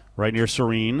Eastern, right near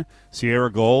Serene. Sierra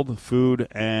Gold. Food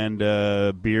and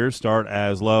beers start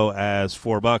as low as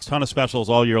 $4. Ton of specials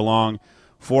all year long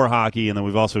for hockey, and then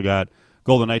we've also got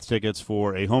Golden Knights tickets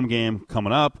for a home game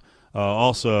coming up.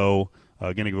 Also,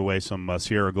 going to give away some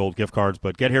Sierra Gold gift cards,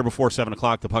 but get here before 7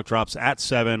 o'clock. The puck drops at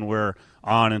 7. We're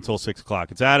on until 6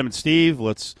 o'clock. It's Adam and Steve.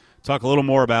 Let's talk a little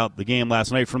more about the game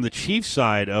last night from the Chiefs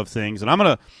side of things, and I'm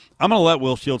gonna let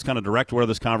Will Shields kind of direct where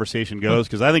this conversation goes,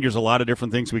 because I think there's a lot of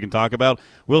different things we can talk about.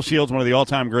 Will Shields, one of the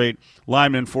all-time great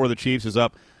linemen for the Chiefs, is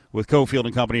up with Cofield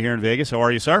and Company here in Vegas. How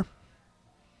are you, sir?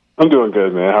 I'm doing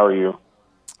good, man. How are you?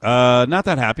 Not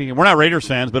that happy. We're not Raiders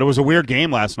fans, but it was a weird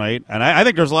game last night, and I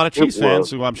think there's a lot of Chiefs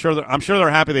fans who I'm sure they're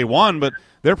happy they won, but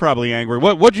they're probably angry.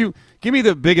 What'd you give me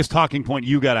the biggest talking point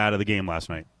you got out of the game last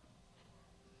night?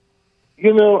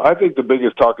 You know, I think the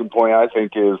biggest talking point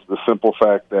is the simple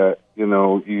fact that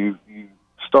you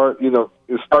start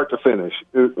it's start to finish,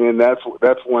 and that's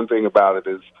one thing about it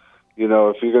is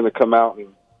if you're going to come out and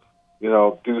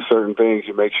do certain things,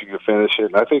 you make sure you finish it.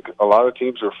 And I think a lot of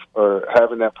teams are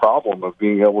having that problem of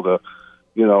being able to,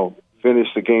 finish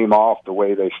the game off the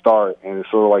way they start, and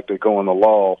it's sort of like they go in the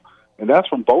lull. And that's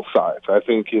from both sides. I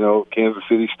think, Kansas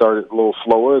City started a little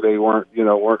slower. They weren't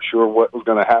sure what was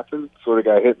going to happen, sort of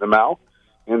got hit in the mouth.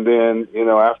 And then,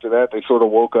 after that, they sort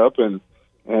of woke up and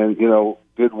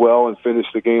did well and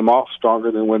finished the game off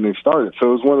stronger than when they started. So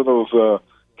it was one of those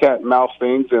cat and mouse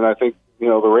things, and I think, the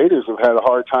Raiders have had a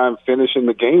hard time finishing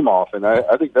the game off, and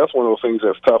I think that's one of those things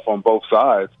that's tough on both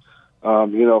sides.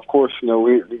 Of course,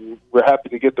 we're happy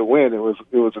to get the win. It was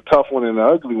a tough one and an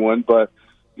ugly one, but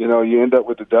you end up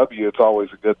with the W. It's always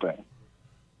a good thing.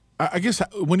 I guess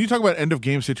when you talk about end of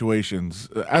game situations,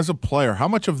 as a player, how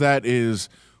much of that is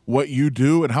what you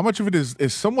do, and how much of it is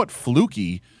somewhat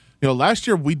fluky. Last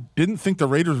year we didn't think the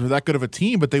Raiders were that good of a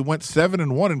team, but they went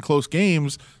 7-1 in close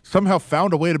games, somehow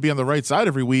found a way to be on the right side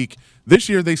every week. This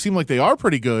year they seem like they are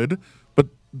pretty good, but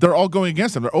they're all going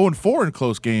against them. They're 0-4 in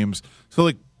close games.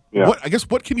 So,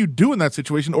 what can you do in that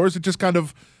situation, or is it just kind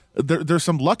of there's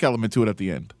some luck element to it at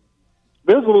the end?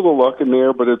 There's a little luck in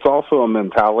there, but it's also a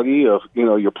mentality of,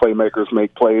 your playmakers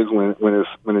make plays when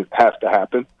it has to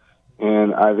happen.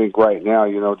 And I think right now,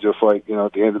 just like,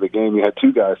 at the end of the game, you had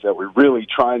two guys that were really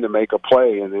trying to make a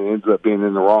play, and it ends up being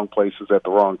in the wrong places at the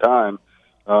wrong time.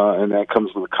 And that comes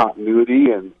with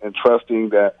continuity and trusting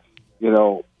that,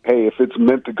 hey, if it's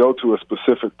meant to go to a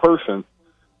specific person,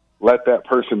 let that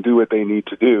person do what they need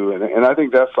to do. And I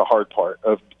think that's the hard part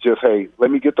of just, hey,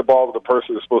 let me get the ball to the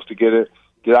person that's supposed to get it,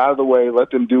 get out of the way, let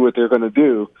them do what they're going to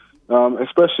do,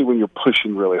 especially when you're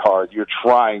pushing really hard. You're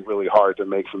trying really hard to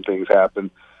make some things happen.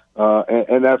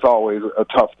 And that's always a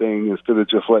tough thing instead of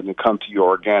just letting it come to you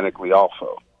organically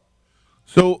also.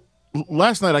 So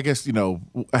last night, I guess,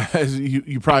 as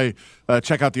you probably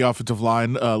check out the offensive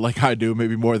line like I do,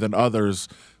 maybe more than others.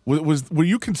 Were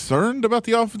you concerned about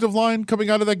the offensive line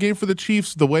coming out of that game for the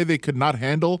Chiefs, the way they could not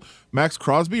handle Max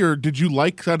Crosby, or did you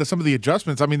like kind of some of the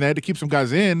adjustments? I mean, they had to keep some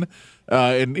guys in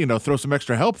and throw some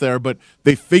extra help there, but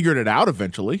they figured it out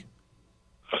eventually.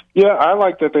 Yeah, I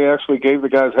like that they actually gave the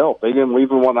guys help. They didn't leave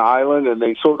them on the island, and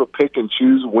they sort of pick and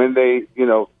choose when they,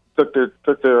 took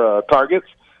their targets.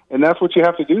 And that's what you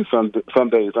have to do some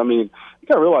days. I mean, you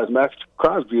got to realize Max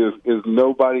Crosby is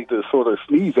nobody to sort of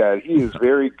sneeze at. He is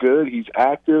very good. He's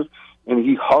active, and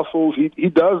he hustles. He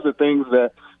does the things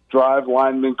that drive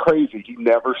linemen crazy. He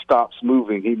never stops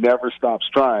moving. He never stops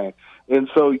trying. And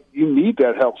so you need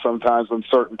that help sometimes on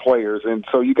certain players, and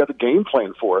so you got the game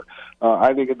plan for it.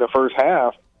 I think in the first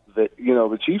half, that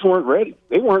the Chiefs weren't ready.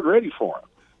 They weren't ready for him,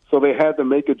 so they had to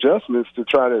make adjustments to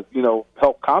try to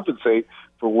help compensate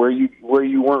for where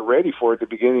you weren't ready for at the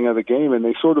beginning of the game, and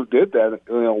they sort of did that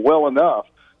well enough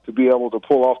to be able to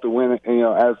pull off the win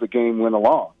as the game went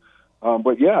along.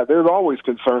 But yeah, there's always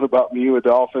concern about me with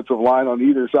the offensive line on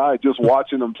either side, just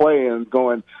watching them play and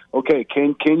going, okay,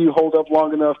 can you hold up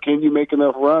long enough? Can you make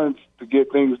enough runs to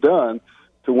get things done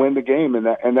to win the game? And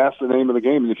that's the name of the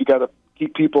game. And if you got to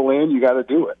keep people in, you got to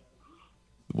do it.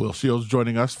 Will Shields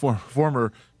joining us,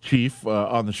 former Chief,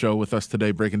 on the show with us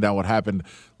today, breaking down what happened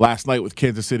last night with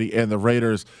Kansas City and the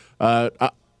Raiders.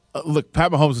 Look,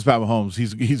 Pat Mahomes is Pat Mahomes.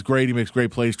 He's great. He makes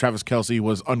great plays. Travis Kelce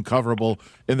was uncoverable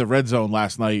in the red zone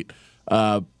last night.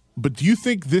 But do you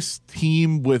think this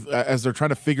team, as they're trying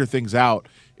to figure things out,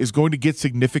 is going to get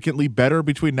significantly better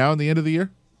between now and the end of the year?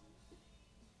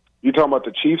 You talking about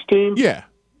the Chiefs team? Yeah.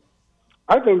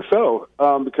 I think so,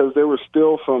 because there were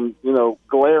still some,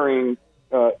 glaring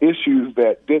issues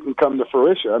that didn't come to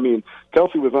fruition. I mean,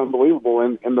 Kelce was unbelievable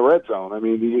in the red zone. I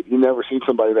mean, you never seen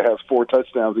somebody that has 4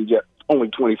 touchdowns and yet only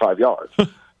 25 yards. That's,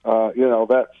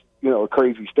 a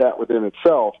crazy stat within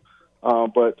itself.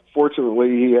 But fortunately,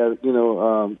 he had,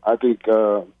 I think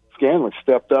Scanlon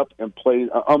stepped up and played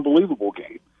an unbelievable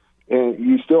game. And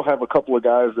you still have a couple of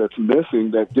guys that's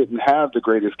missing that didn't have the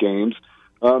greatest games.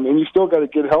 And you still got to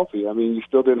get healthy. I mean, you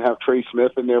still didn't have Trey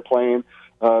Smith in there playing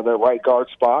that right guard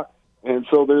spot. And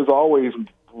so there's always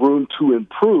room to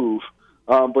improve,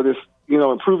 but it's,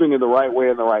 improving in the right way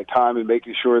in the right time and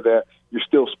making sure that you're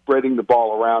still spreading the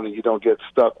ball around and you don't get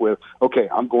stuck with, okay,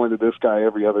 I'm going to this guy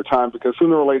every other time, because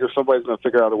sooner or later somebody's going to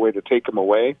figure out a way to take him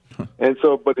away. And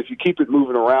so, but if you keep it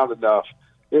moving around enough,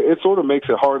 it sort of makes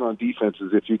it hard on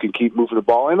defenses if you can keep moving the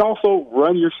ball and also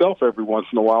run yourself every once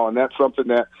in a while. And that's something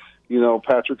that,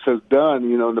 Patrick has done,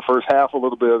 in the first half, a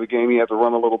little bit of the game, he had to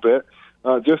run a little bit.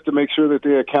 Just to make sure that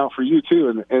they account for you, too.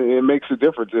 And it makes a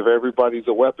difference if everybody's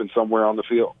a weapon somewhere on the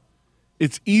field.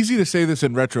 It's easy to say this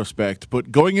in retrospect,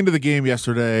 but going into the game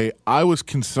yesterday, I was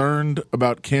concerned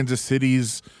about Kansas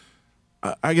City's,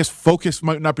 I guess focus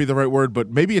might not be the right word,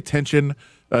 but maybe attention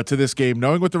to this game,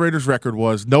 knowing what the Raiders' record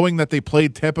was, knowing that they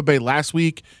played Tampa Bay last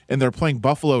week and they're playing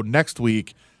Buffalo next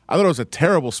week. I thought it was a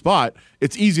terrible spot.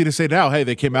 It's easy to say now, hey,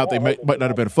 they came out, they might not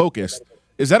have been focused.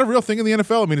 Is that a real thing in the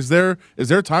NFL? I mean, is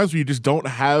there times where you just don't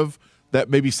have that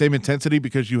maybe same intensity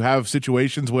because you have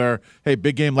situations where, hey,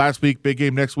 big game last week, big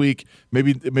game next week,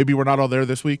 maybe we're not all there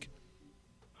this week?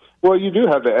 Well, you do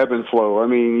have the ebb and flow. I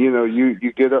mean,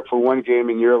 you get up for one game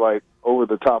and you're like over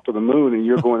the top of the moon and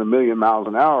you're going 1,000,000 miles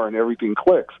an hour and everything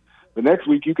clicks. The next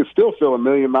week you could still feel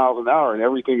 1,000,000 miles an hour and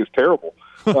everything is terrible,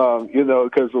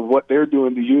 because of what they're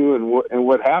doing to you and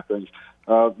what happens.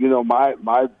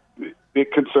 My big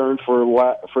concern for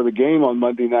the game on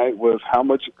Monday night was how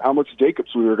much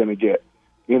Jacobs we were going to get,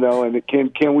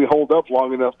 and can we hold up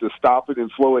long enough to stop it and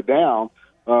slow it down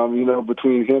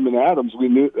between him and Adams, I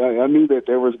knew that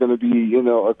there was going to be,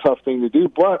 a tough thing to do,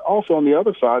 but also on the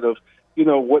other side of,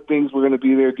 what things were going to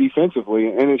be there defensively.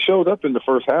 And it showed up in the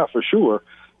first half for sure.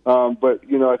 But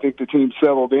I think the team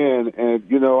settled in, and,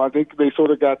 I think they sort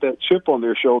of got that chip on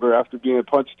their shoulder after being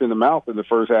punched in the mouth in the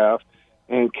first half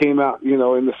and came out, in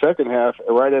the second half,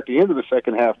 right at the end of the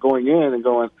second half, going in and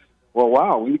going, well,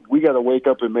 wow, we got to wake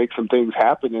up and make some things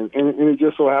happen. And it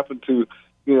just so happened to,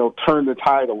 turn the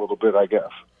tide a little bit, I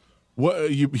guess.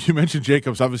 What you mentioned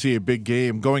Jacobs, obviously a big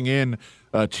game. Going in,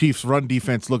 Chiefs' run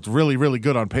defense looked really, really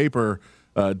good on paper.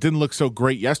 Didn't look so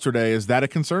great yesterday. Is that a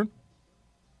concern?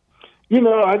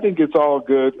 I think it's all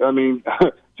good. I mean,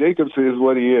 Jacobs is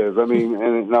what he is. I mean,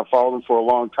 and I've followed him for a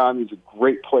long time. He's a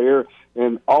great player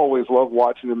and always love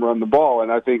watching him run the ball.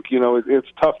 And I think, it's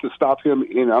tough to stop him.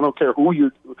 I don't care who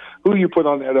you put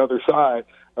on that other side.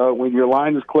 When your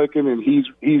line is clicking and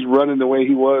he's running the way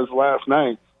he was last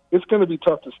night, it's going to be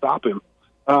tough to stop him.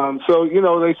 So,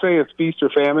 they say it's feast or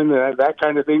famine, that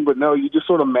kind of thing. But, no, you just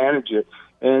sort of manage it.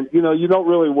 And, you don't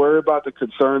really worry about the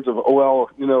concerns of,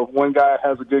 one guy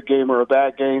has a good game or a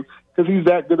bad game because he's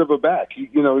that good of a back. He's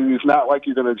not like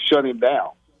you're going to shut him down.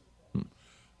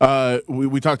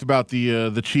 We talked about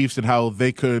the Chiefs and how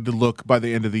they could look by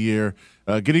the end of the year.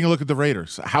 Getting a look at the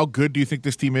Raiders, how good do you think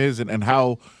this team is, and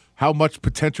how much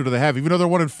potential do they have? Even though they're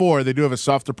 1-4, they do have a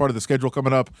softer part of the schedule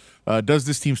coming up. Does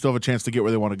this team still have a chance to get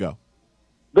where they want to go?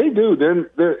 They do.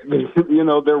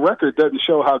 Their record doesn't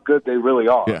show how good they really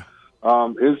are. Yeah.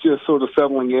 It's just sort of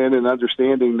settling in and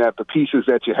understanding that the pieces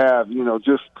that you have,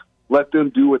 just let them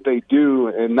do what they do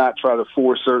and not try to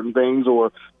force certain things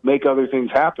or make other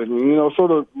things happen. And,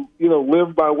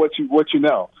 live by what you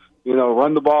know.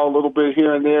 Run the ball a little bit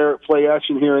here and there, play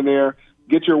action here and there,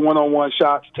 get your one-on-one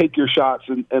shots, take your shots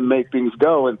and make things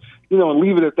go. And, and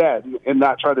leave it at that and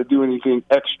not try to do anything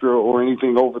extra or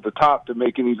anything over the top to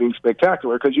make anything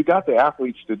spectacular because you got the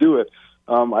athletes to do it.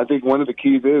 I think one of the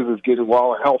keys is getting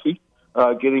Waller healthy.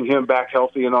 Getting him back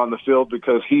healthy and on the field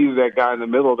because he's that guy in the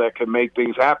middle that can make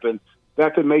things happen.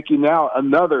 That could make you now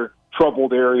another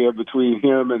troubled area between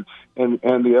him and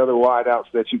the other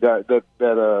wideouts that you got that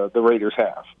the Raiders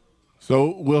have.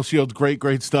 So, Will Shields,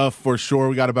 great stuff for sure.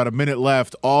 We got about a minute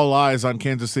left. All eyes on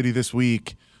Kansas City this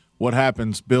week. What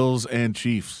happens, Bills and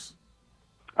Chiefs?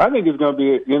 I think it's going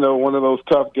to be, one of those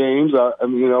tough games.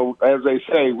 As they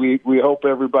say, we hope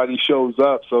everybody shows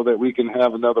up so that we can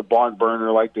have another barn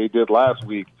burner like they did last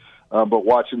week. But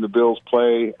watching the Bills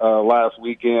play last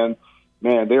weekend,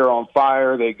 man, they're on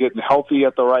fire. They're getting healthy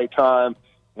at the right time.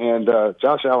 And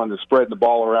Josh Allen is spreading the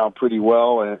ball around pretty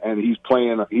well, and he's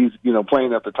playing at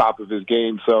the top of his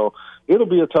game. So it'll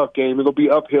be a tough game. It'll be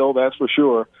uphill, that's for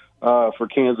sure, for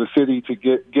Kansas City to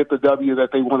get the W that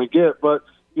they want to get. But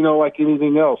like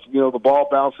anything else, the ball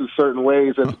bounces certain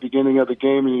ways at the beginning of the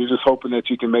game, and you're just hoping that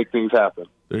you can make things happen.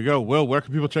 There you go. Will, where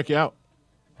can people check you out?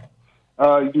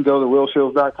 You can go to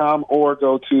willshields.com or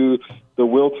go to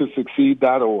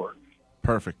thewilltosucceed.org.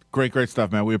 Perfect. Great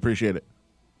stuff, man. We appreciate it.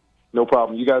 No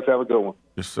problem. You guys have a good one.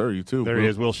 Yes, sir. You too. There he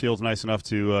is. Will Shields, nice enough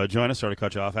to join us. Sorry to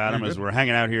cut you off, Adam, as we're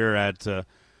hanging out here at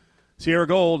Sierra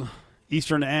Gold.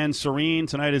 Eastern and Serene.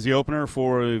 Tonight is the opener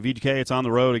for VGK. It's on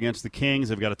the road against the Kings.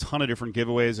 They've got a ton of different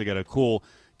giveaways. They've got a cool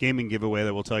gaming giveaway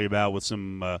that we'll tell you about with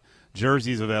some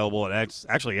jerseys available at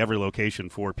actually every location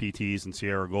for PTs and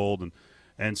Sierra Gold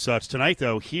and such. Tonight,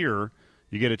 though, here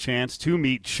you get a chance to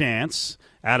meet Chance,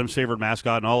 Adam's favorite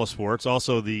mascot in all of sports.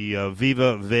 Also, the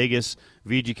Viva Vegas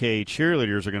VGK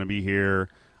cheerleaders are going to be here.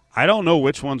 I don't know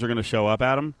which ones are going to show up,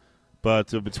 Adam,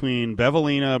 but between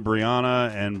Bevelina, Brianna,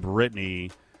 and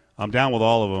Brittany, I'm down with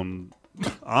all of them.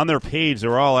 On their page, they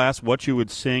were all asked what you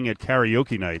would sing at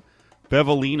karaoke night.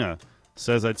 Bevelina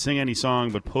says, I'd sing any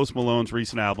song, but Post Malone's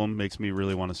recent album makes me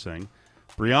really want to sing.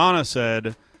 Brianna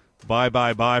said, Bye,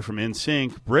 Bye, Bye from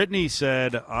NSYNC. Brittany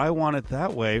said, I Want It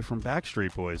That Way from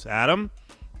Backstreet Boys. Adam,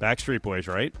 Backstreet Boys,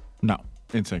 right? No,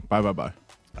 NSYNC. Bye, Bye, Bye.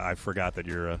 I forgot that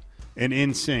you're an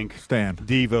NSYNC Stan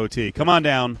devotee. Come on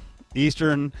down.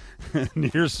 Eastern,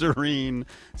 near Serene,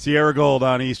 Sierra Gold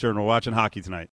on Eastern. We're watching hockey tonight.